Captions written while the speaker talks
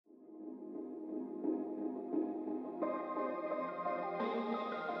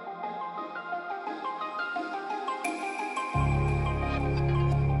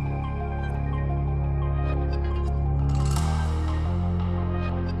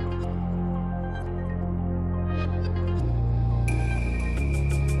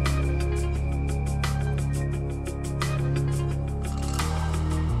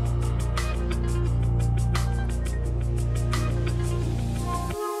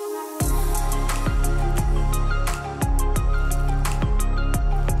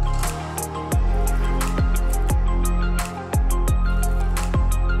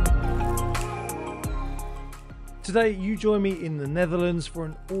Today you join me in the Netherlands for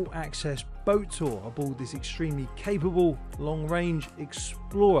an all-access boat tour aboard this extremely capable, long-range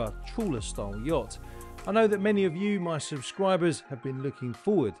Explorer trawler style yacht. I know that many of you, my subscribers, have been looking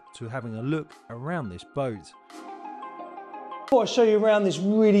forward to having a look around this boat. Before I show you around this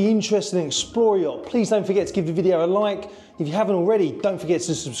really interesting Explorer yacht, please don't forget to give the video a like. If you haven't already, don't forget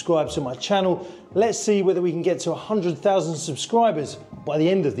to subscribe to my channel. Let's see whether we can get to 100,000 subscribers by the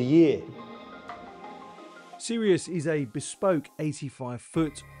end of the year. Sirius is a bespoke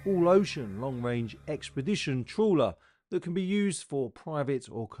 85-foot all-ocean long-range expedition trawler that can be used for private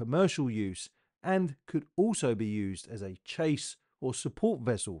or commercial use and could also be used as a chase or support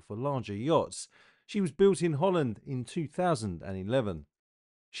vessel for larger yachts. She was built in Holland in 2011.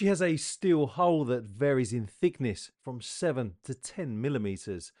 She has a steel hull that varies in thickness from 7 to 10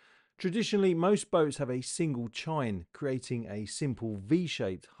 millimeters. Traditionally, most boats have a single chine, creating a simple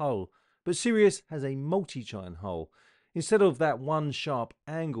V-shaped hull. But Sirius has a multi-chine hull. Instead of that one sharp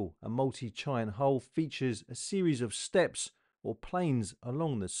angle, a multi-chine hull features a series of steps or planes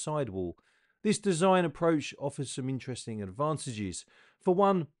along the sidewall. This design approach offers some interesting advantages. For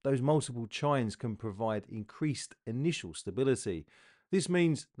one, those multiple chines can provide increased initial stability. This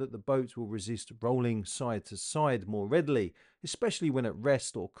means that the boat will resist rolling side to side more readily, especially when at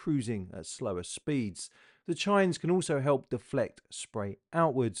rest or cruising at slower speeds. The chines can also help deflect spray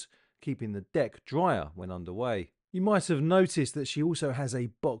outwards, keeping the deck drier when underway. You might have noticed that she also has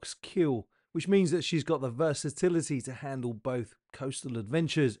a box keel, which means that she's got the versatility to handle both coastal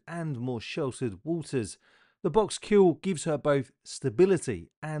adventures and more sheltered waters. The box keel gives her both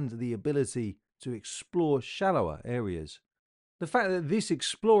stability and the ability to explore shallower areas. The fact that this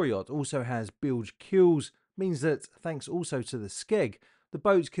Explorer yacht also has bilge keels means that, thanks also to the skeg, the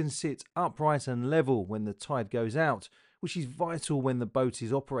boat can sit upright and level when the tide goes out, which is vital when the boat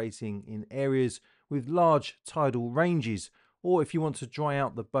is operating in areas with large tidal ranges or if you want to dry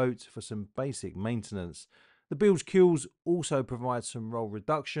out the boat for some basic maintenance. The bilge keels also provide some roll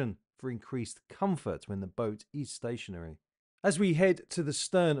reduction for increased comfort when the boat is stationary. As we head to the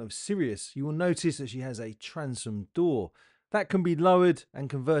stern of Sirius, you will notice that she has a transom door. That can be lowered and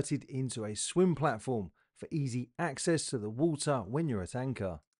converted into a swim platform for easy access to the water when you're at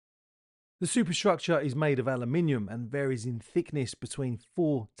anchor. The superstructure is made of aluminium and varies in thickness between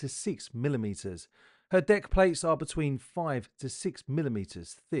 4 to 6 millimeters. Her deck plates are between 5 to 6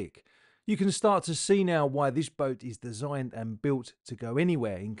 millimeters thick. You can start to see now why this boat is designed and built to go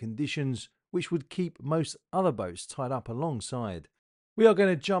anywhere in conditions which would keep most other boats tied up alongside. We are going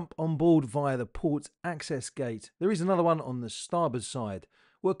to jump on board via the port access gate. There is another one on the starboard side.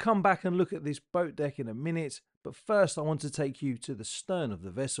 We'll come back and look at this boat deck in a minute, but first I want to take you to the stern of the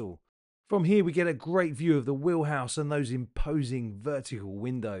vessel. From here we get a great view of the wheelhouse and those imposing vertical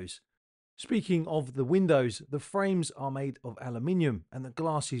windows. Speaking of the windows, the frames are made of aluminium and the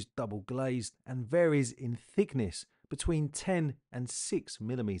glass is double glazed and varies in thickness between 10 and 6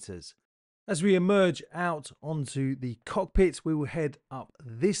 millimeters. As we emerge out onto the cockpit, we will head up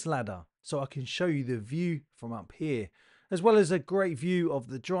this ladder so I can show you the view from up here. As well as a great view of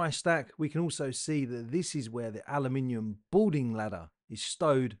the dry stack, we can also see that this is where the aluminium boarding ladder is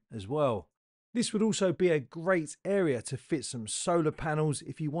stowed as well. This would also be a great area to fit some solar panels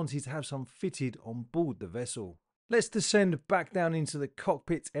if you wanted to have some fitted on board the vessel. Let's descend back down into the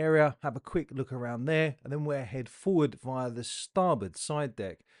cockpit area, have a quick look around there, and then we'll head forward via the starboard side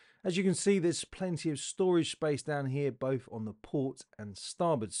deck. As you can see, there's plenty of storage space down here, both on the port and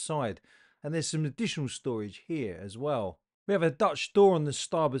starboard side, and there's some additional storage here as well. We have a Dutch door on the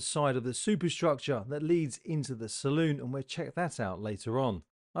starboard side of the superstructure that leads into the saloon, and we'll check that out later on.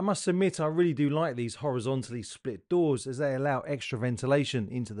 I must admit I really do like these horizontally split doors as they allow extra ventilation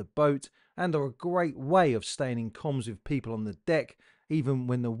into the boat and are a great way of staying in comms with people on the deck even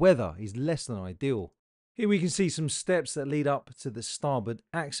when the weather is less than ideal. Here we can see some steps that lead up to the starboard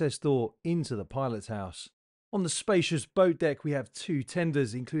access door into the pilot's house. On the spacious boat deck we have two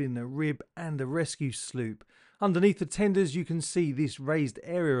tenders, including a rib and a rescue sloop. Underneath the tenders you can see this raised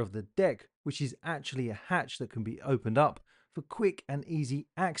area of the deck, which is actually a hatch that can be opened up for quick and easy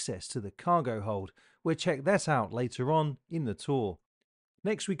access to the cargo hold. We'll check that out later on in the tour.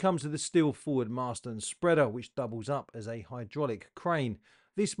 Next we come to the steel forward mast and spreader, which doubles up as a hydraulic crane.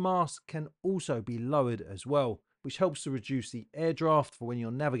 This mast can also be lowered as well, which helps to reduce the air draft for when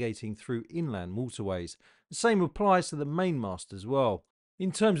you're navigating through inland waterways. The same applies to the main mast as well.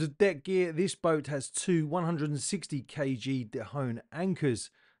 In terms of deck gear, this boat has two 160 kg De Hoon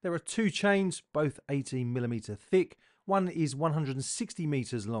anchors. There are two chains, both 18mm thick. One is 160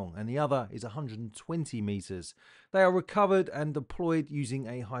 meters long and the other is 120 meters. They are recovered and deployed using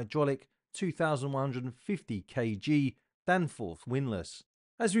a hydraulic 2,150 kg Danforth windlass.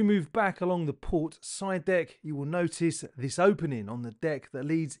 As we move back along the port side deck, you will notice this opening on the deck that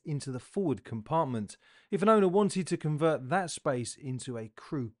leads into the forward compartment. If an owner wanted to convert that space into a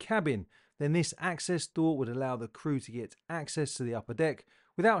crew cabin, then this access door would allow the crew to get access to the upper deck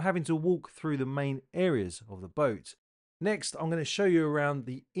without having to walk through the main areas of the boat. Next, I'm going to show you around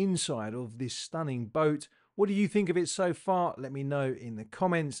the inside of this stunning boat. What do you think of it so far? Let me know in the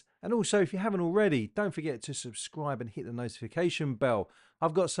comments. And also, if you haven't already, don't forget to subscribe and hit the notification bell.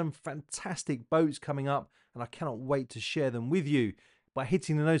 I've got some fantastic boats coming up and I cannot wait to share them with you. By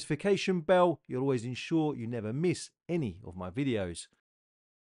hitting the notification bell, you'll always ensure you never miss any of my videos.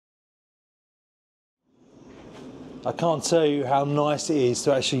 I can't tell you how nice it is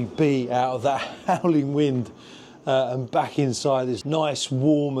to actually be out of that howling wind and back inside this nice,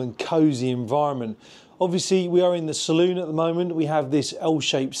 warm and cozy environment. Obviously, we are in the saloon at the moment. We have this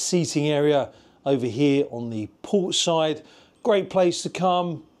L-shaped seating area over here on the port side. Great place to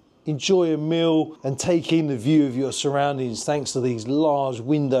come, enjoy a meal and take in the view of your surroundings thanks to these large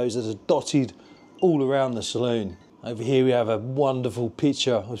windows that are dotted all around the saloon. Over here we have a wonderful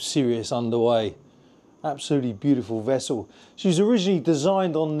picture of Sirius underway. Absolutely beautiful vessel. She was originally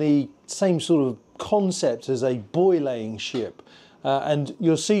designed on the same sort of concept as a buoy laying ship. And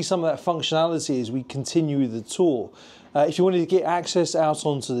you'll see some of that functionality as we continue with the tour. If you wanted to get access out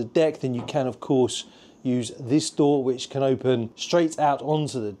onto the deck, then you can of course use this door, which can open straight out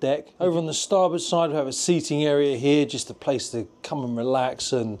onto the deck. Over on the starboard side we have a seating area here, just a place to come and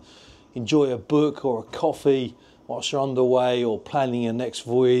relax and enjoy a book or a coffee whilst you're underway or planning your next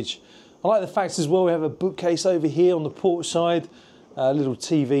voyage. I like the fact as well we have a bookcase over here on the port side, a little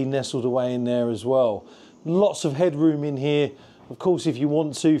TV nestled away in there as well. Lots of headroom in here. Of course, if you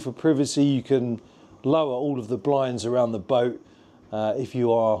want to, for privacy, you can lower all of the blinds around the boat if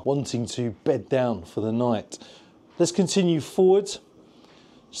you are wanting to bed down for the night. Let's continue forward.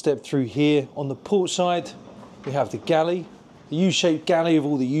 Step through here. On the port side, we have the galley, the U-shaped galley with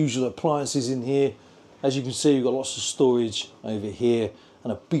all the usual appliances in here. As you can see, we've got lots of storage over here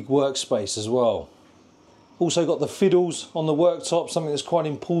and a big workspace as well. Also got the fiddles on the worktop, something that's quite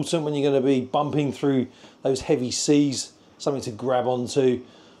important when you're going to be bumping through those heavy seas, something to grab onto.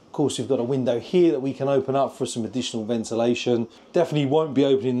 Of course, we've got a window here that we can open up for some additional ventilation. Definitely won't be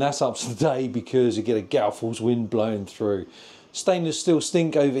opening that up today because you get a gale force wind blowing through. Stainless steel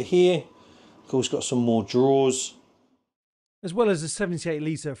sink over here. Of course, got some more drawers. As well as a 78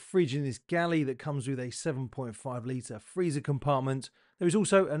 litre fridge in this galley that comes with a 7.5 litre freezer compartment, there is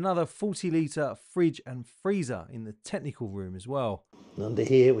also another 40 litre fridge and freezer in the technical room as well. And under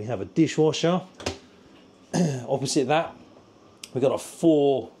here we have a dishwasher. Opposite that, we've got a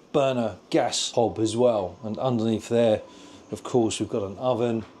 4-burner gas hob as well. And underneath there, of course, we've got an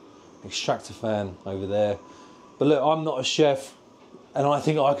oven, extractor fan over there. But look, I'm not a chef, and I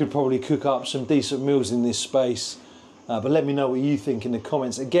think I could probably cook up some decent meals in this space. But let me know what you think in the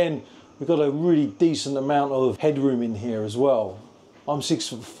comments. Again, we've got a really decent amount of headroom in here as well. I'm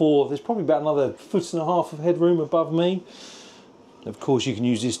 6'4", there's probably about another 1.5 foot of headroom above me. Of course, you can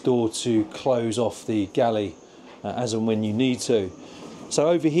use this door to close off the galley as and when you need to. So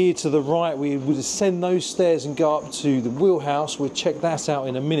over here to the right, we would ascend those stairs and go up to the wheelhouse. We'll check that out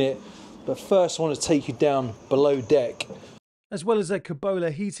in a minute. But first, I want to take you down below deck. As well as a Cupola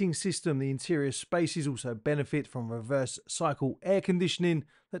heating system, the interior spaces also benefit from reverse cycle air conditioning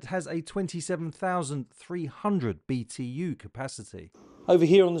that has a 27,300 BTU capacity. Over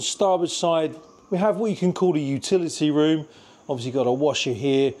here on the starboard side, we have what you can call a utility room. Obviously got a washer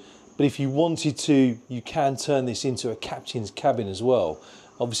here, but if you wanted to, you can turn this into a captain's cabin as well.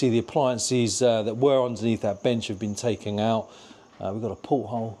 Obviously the appliances that were underneath that bench have been taken out. We've got a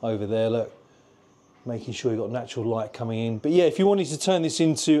porthole over there, look. Making sure you've got natural light coming in. But yeah, if you wanted to turn this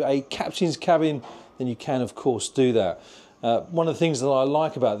into a captain's cabin, then you can of course do that. One of the things that I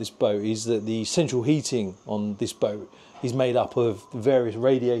like about this boat is that the central heating on this boat is made up of the various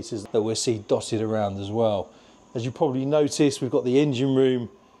radiators that we'll see dotted around as well. As you probably noticed, we've got the engine room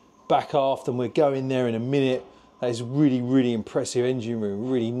back aft and we'll go in there in a minute. That is really, really impressive engine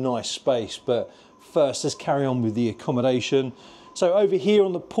room, really nice space. But first, let's carry on with the accommodation. So over here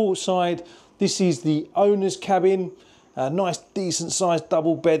on the port side, this is the owner's cabin, a nice decent sized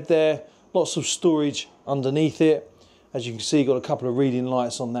double bed there, lots of storage underneath it. As you can see, you've got a couple of reading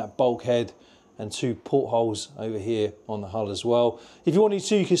lights on that bulkhead and 2 portholes over here on the hull as well. If you wanted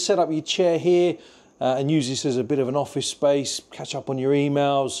to, you could set up your chair here and use this as a bit of an office space, catch up on your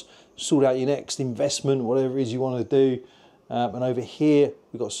emails, sort out your next investment, whatever it is you want to do. And over here,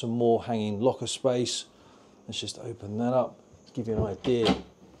 we've got some more hanging locker space. Let's just open that up to give you an idea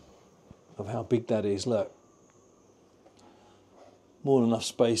of how big that is. Look, more than enough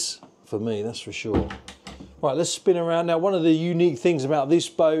space for me, that's for sure. Right, let's spin around now. One of the unique things about this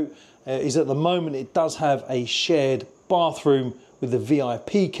boat is at the moment it does have a shared bathroom with the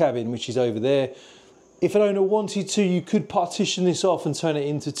VIP cabin, which is over there. If an owner wanted to, you could partition this off and turn it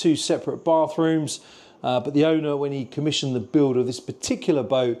into 2 separate bathrooms. But the owner, when he commissioned the build of this particular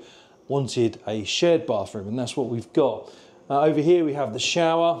boat, wanted a shared bathroom, and that's what we've got. Over here we have the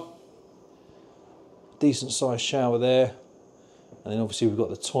shower, decent sized shower there. And then obviously we've got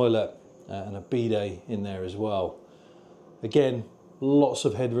the toilet and a bidet in there as well. Again, lots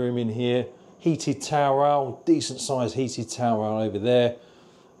of headroom in here. Heated towel rail, decent sized heated towel rail over there.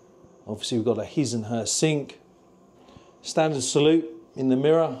 Obviously we've got a his and her sink. Standard salute in the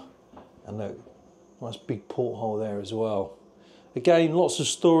mirror. And look, nice big porthole there as well. Again, lots of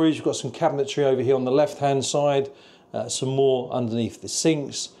storage. We've got some cabinetry over here on the left hand side. Some more underneath the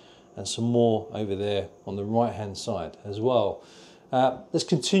sinks. And some more over there on the right hand side as well. Let's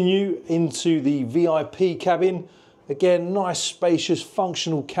continue into the VIP cabin. Again, nice, spacious,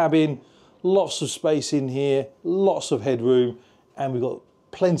 functional cabin. Lots of space in here, lots of headroom, and we've got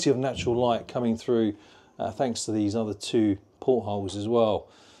plenty of natural light coming through thanks to these other 2 portholes as well.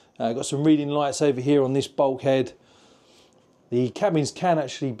 Got some reading lights over here on this bulkhead. The cabins can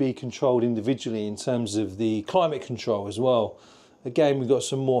actually be controlled individually in terms of the climate control as well. Again, we've got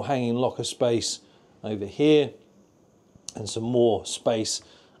some more hanging locker space over here and some more space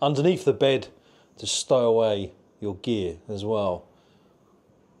underneath the bed to stow away your gear as well.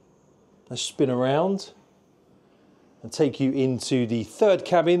 Let's spin around and take you into the 3rd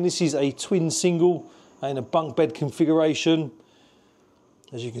cabin. This is a twin single in a bunk bed configuration.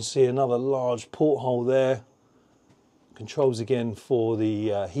 As you can see, another large porthole there. Controls again for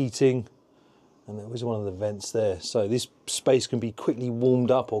the heating, and there was one of the vents there. So this space can be quickly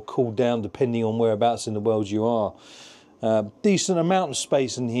warmed up or cooled down depending on whereabouts in the world you are. Decent amount of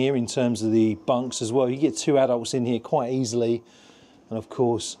space in here in terms of the bunks as well. You get 2 adults in here quite easily. And of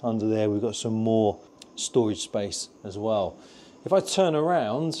course, under there, we've got some more storage space as well. If I turn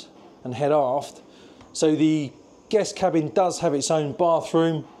around and head aft, so the guest cabin does have its own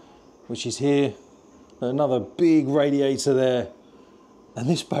bathroom, which is here. Another big radiator there. And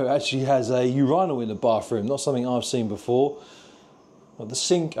this boat actually has a urinal in the bathroom, not something I've seen before. Got the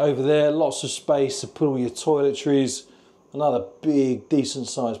sink over there, lots of space to put all your toiletries. Another big, decent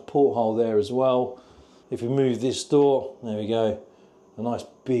sized porthole there as well. If we move this door, there we go. A nice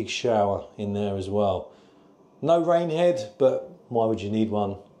big shower in there as well. No rain head, but why would you need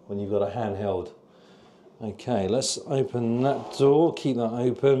one when you've got a handheld? Okay, let's open that door, keep that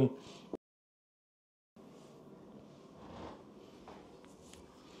open.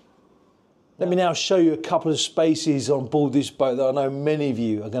 Let me now show you a couple of spaces on board this boat that I know many of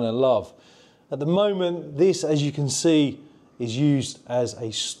you are going to love. At the moment, this, as you can see, is used as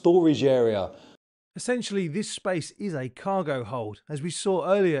a storage area. Essentially, this space is a cargo hold. As we saw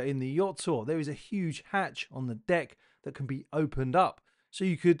earlier in the yacht tour, there is a huge hatch on the deck that can be opened up. So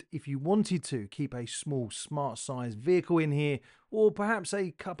you could, if you wanted to, keep a small, smart-sized vehicle in here, or perhaps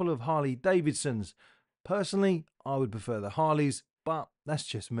a couple of Harley Davidsons. Personally, I would prefer the Harleys, but that's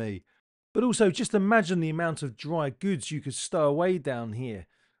just me. But also, just imagine the amount of dry goods you could stow away down here.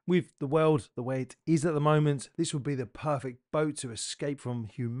 With the world the way it is at the moment, this would be the perfect boat to escape from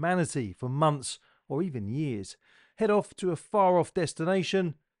humanity for months or even years. Head off to a far off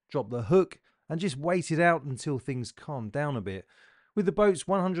destination, drop the hook, and just wait it out until things calm down a bit. With the boat's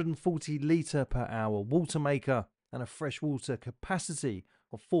 140 litre per hour water maker and a freshwater capacity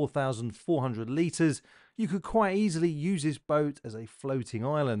of 4,400 litres, you could quite easily use this boat as a floating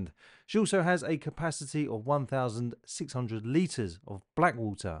island. She also has a capacity of 1,600 litres of black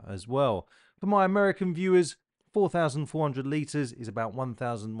water as well. For my American viewers, 4,400 litres is about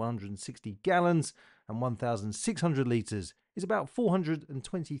 1,160 gallons and 1,600 litres is about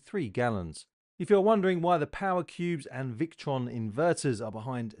 423 gallons. If you're wondering why the power cubes and Victron inverters are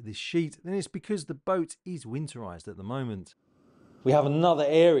behind this sheet, then it's because the boat is winterized at the moment. We have another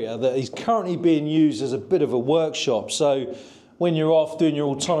area that is currently being used as a bit of a workshop. So when you're off doing your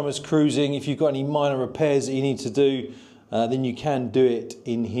autonomous cruising, if you've got any minor repairs that you need to do, then you can do it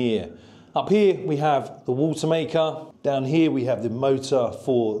in here. Up here we have the water maker. Down here we have the motor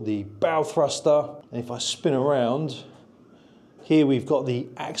for the bow thruster. And if I spin around, here we've got the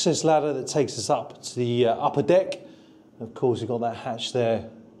access ladder that takes us up to the upper deck. And of course, you've got that hatch there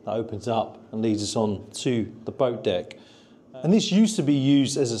that opens up and leads us on to the boat deck. And this used to be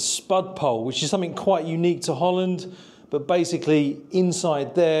used as a spud pole, which is something quite unique to Holland. But basically,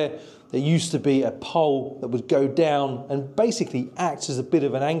 inside there, there used to be a pole that would go down and basically act as a bit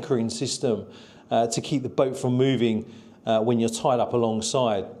of an anchoring system to keep the boat from moving when you're tied up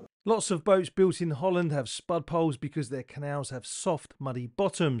alongside. Lots of boats built in Holland have spud poles because their canals have soft, muddy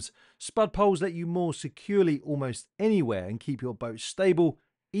bottoms. Spud poles let you moor securely almost anywhere and keep your boat stable,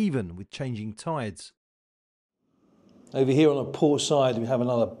 even with changing tides. Over here on the port side, we have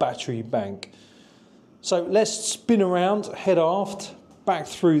another battery bank. So let's spin around, head aft, back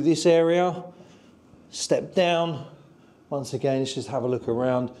through this area, step down. Once again, let's just have a look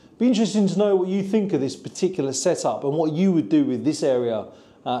around. Be interesting to know what you think of this particular setup and what you would do with this area.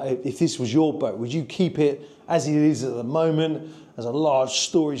 If this was your boat, would you keep it as it is at the moment, as a large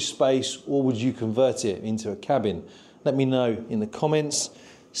storage space, or would you convert it into a cabin? Let me know in the comments.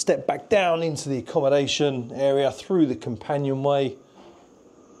 Step back down into the accommodation area through the companionway.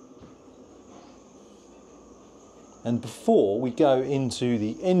 And before we go into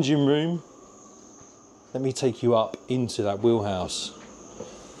the engine room, let me take you up into that wheelhouse.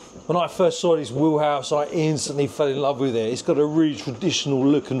 When I first saw this wheelhouse, I instantly fell in love with it. It's got a really traditional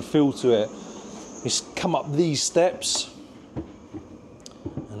look and feel to it. It's come up these steps,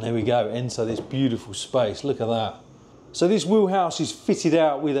 and there we go, enter this beautiful space. Look at that. So this wheelhouse is fitted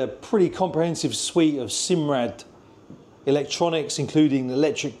out with a pretty comprehensive suite of Simrad electronics, including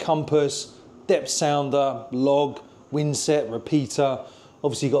electric compass, depth sounder, log, windset, repeater.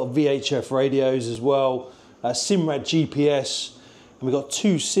 Obviously got VHF radios as well, Simrad GPS, and we've got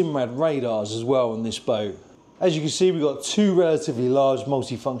 2 Simrad radars as well on this boat. As you can see, we've got 2 relatively large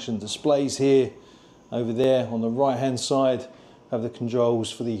multifunction displays here. Over there on the right hand side have the controls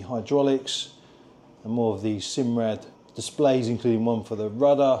for the hydraulics and more of the Simrad displays, including one for the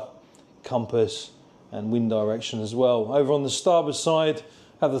rudder, compass and wind direction as well. Over on the starboard side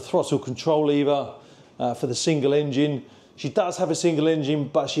have the throttle control lever for the single engine. She does have a single engine,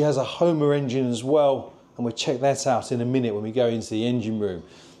 but she has a Homer engine as well, and we'll check that out in a minute when we go into the engine room.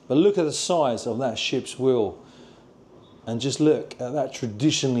 But look at the size of that ship's wheel, and just look at that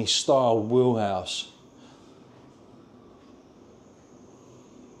traditionally styled wheelhouse.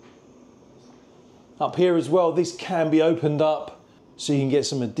 Up here as well, this can be opened up so you can get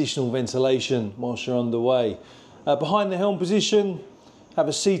some additional ventilation whilst you're underway. Behind the helm position, have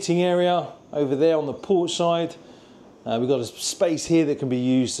a seating area over there on the port side. We've got a space here that can be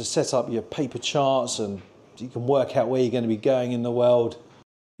used to set up your paper charts, and you can work out where you're going to be going in the world.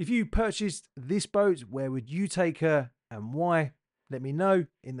 If you purchased this boat, where would you take her and why? Let me know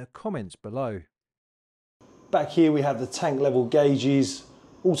in the comments below. Back here we have the tank level gauges,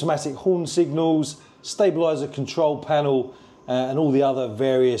 automatic horn signals, stabilizer control panel, and all the other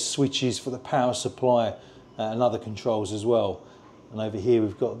various switches for the power supply and other controls as well. And over here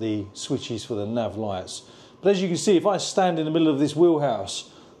we've got the switches for the nav lights. But as you can see, if I stand in the middle of this wheelhouse,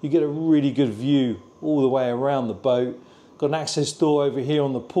 you get a really good view all the way around the boat. Got an access door over here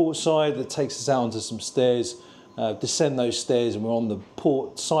on the port side that takes us out onto some stairs. Descend those stairs and we're on the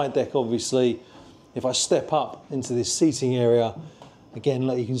port side deck, obviously. If I step up into this seating area, again,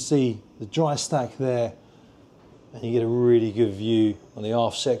 like you can see the dry stack there, and you get a really good view on the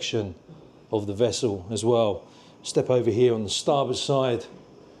aft section of the vessel as well. Step over here on the starboard side,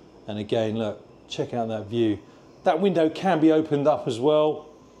 and again, look, check out that view. That window can be opened up as well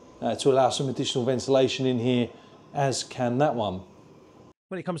to allow some additional ventilation in here, as can that one.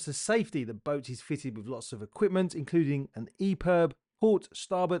 When it comes to safety, the boat is fitted with lots of equipment, including an EPIRB, port,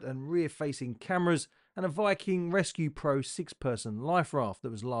 starboard and rear facing cameras, and a Viking Rescue Pro 6-person life raft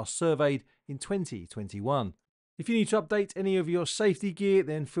that was last surveyed in 2021. If you need to update any of your safety gear,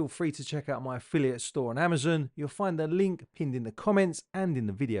 then feel free to check out my affiliate store on Amazon. You'll find the link pinned in the comments and in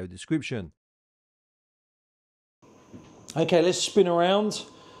the video description. Okay, let's spin around.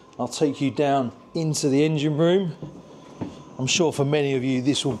 I'll take you down into the engine room. I'm sure for many of you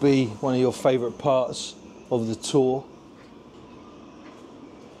this will be one of your favourite parts of the tour.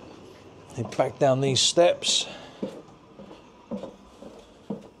 Head back down these steps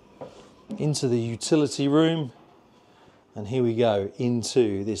into the utility room, and here we go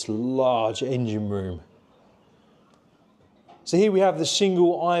into this large engine room. So here we have the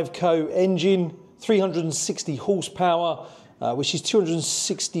single Iveco engine, 360 horsepower, which is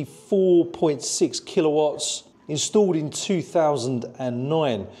 264.6 kilowatts, installed in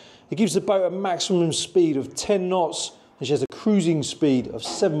 2009. It gives the boat a maximum speed of 10 knots, and she has a cruising speed of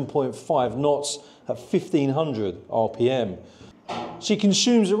 7.5 knots at 1500 RPM. She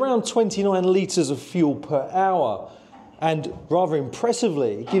consumes around 29 litres of fuel per hour, and rather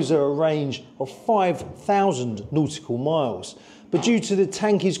impressively, it gives her a range of 5,000 nautical miles. But due to the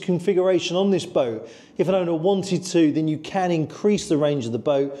tankage configuration on this boat, if an owner wanted to, then you can increase the range of the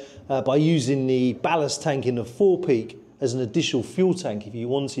boat by using the ballast tank in the forepeak as an additional fuel tank if you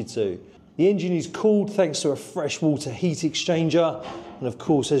wanted to. The engine is cooled thanks to a freshwater heat exchanger, and of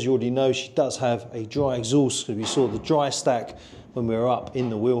course, as you already know, she does have a dry exhaust because we saw the dry stack when we were up in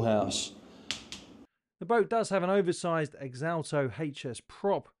the wheelhouse. The boat does have an oversized Exalto HS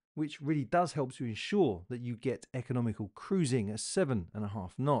prop, which really does help to ensure that you get economical cruising at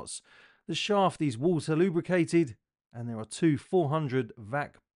 7.5 knots. The shaft is water lubricated, and there are two 400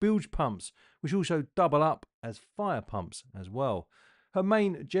 vac bilge pumps, which also double up as fire pumps as well. Her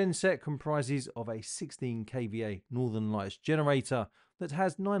main genset comprises of a 16 kVA Northern Lights generator that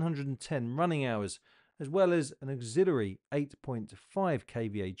has 910 running hours, as well as an auxiliary 8.5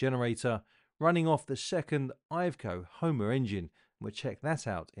 kVA generator running off the second Iveco Homer engine. We'll check that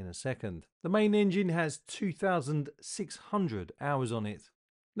out in a second. The main engine has 2,600 hours on it.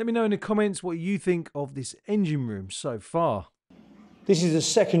 Let me know in the comments what you think of this engine room so far. This is a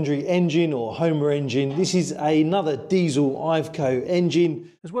secondary engine or Homer engine. This is another diesel Iveco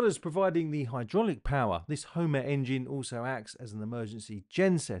engine. As well as providing the hydraulic power, this Homer engine also acts as an emergency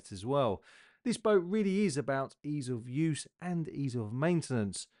genset as well. This boat really is about ease of use and ease of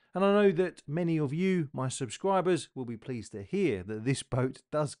maintenance. And I know that many of you, my subscribers, will be pleased to hear that this boat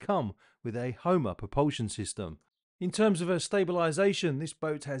does come with a Homer propulsion system. In terms of her stabilisation, this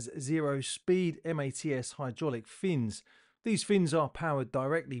boat has 0-speed MATS hydraulic fins. These fins are powered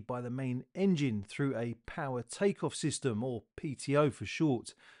directly by the main engine through a power takeoff system, or PTO for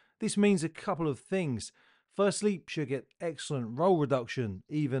short. This means a couple of things. Firstly, she'll get excellent roll reduction,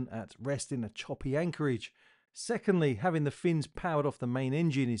 even at rest in a choppy anchorage. Secondly, having the fins powered off the main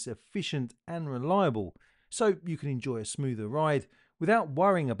engine is efficient and reliable, so you can enjoy a smoother ride without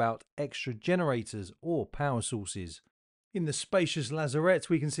worrying about extra generators or power sources. In the spacious lazarette,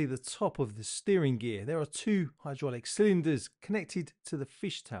 we can see the top of the steering gear. There are two hydraulic cylinders connected to the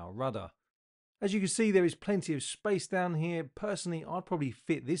fishtail rudder. As you can see, there is plenty of space down here. Personally, I'd probably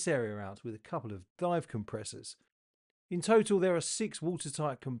fit this area out with a couple of dive compressors. In total, there are 6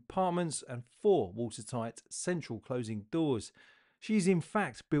 watertight compartments and 4 watertight central closing doors. She is in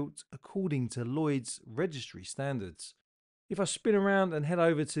fact built according to Lloyd's registry standards. If I spin around and head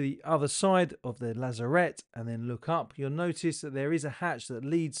over to the other side of the lazarette and then look up, you'll notice that there is a hatch that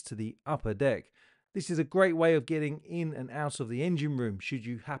leads to the upper deck. This is a great way of getting in and out of the engine room should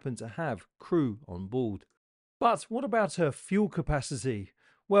you happen to have crew on board. But what about her fuel capacity?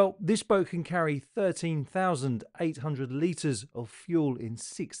 Well, this boat can carry 13,800 litres of fuel in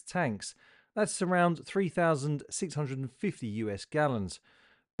 6 tanks. That's around 3,650 US gallons.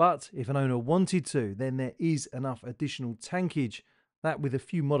 But if an owner wanted to, then there is enough additional tankage that, with a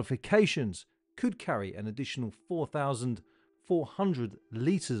few modifications, could carry an additional 4,400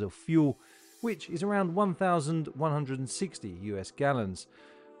 litres of fuel, which is around 1,160 US gallons.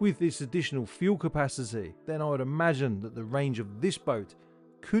 With this additional fuel capacity, then I would imagine that the range of this boat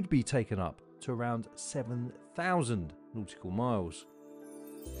could be taken up to around 7,000 nautical miles.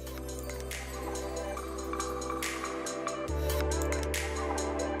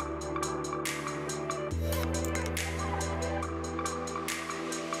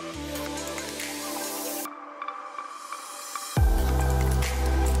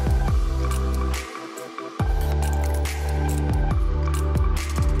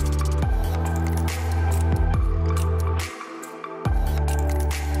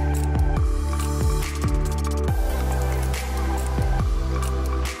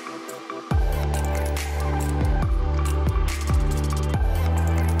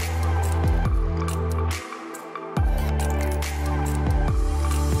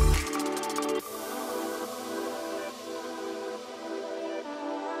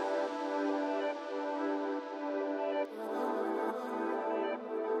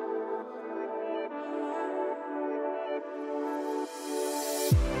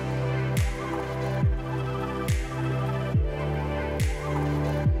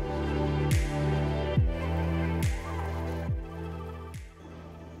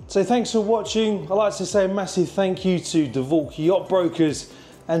 So thanks for watching. I'd like to say a massive thank you to DeVolk Yacht Brokers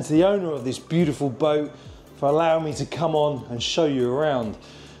and to the owner of this beautiful boat for allowing me to come on and show you around.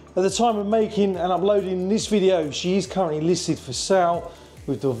 At the time of making and uploading this video, she is currently listed for sale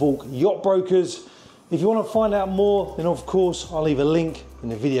with DeVolk Yacht Brokers. If you want to find out more, then of course I'll leave a link in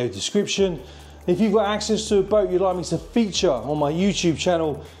the video description. If you've got access to a boat you'd like me to feature on my YouTube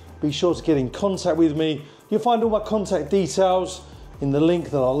channel, be sure to get in contact with me. You'll find all my contact details in the link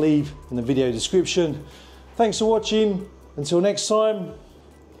that I'll leave in the video description. Thanks for watching. Until next time,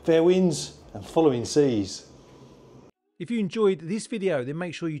 fair winds and following seas. If you enjoyed this video, then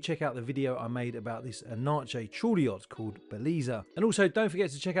make sure you check out the video I made about this Inace trawler yacht called Beliza. And also don't forget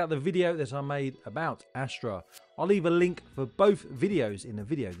to check out the video that I made about Astra. I'll leave a link for both videos in the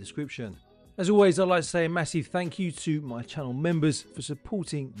video description. As always, I'd like to say a massive thank you to my channel members for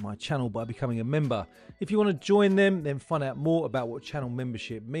supporting my channel by becoming a member. If you want to join them, then find out more about what channel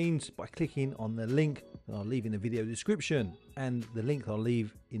membership means by clicking on the link that I'll leave in the video description and the link I'll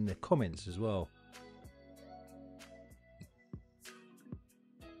leave in the comments as well.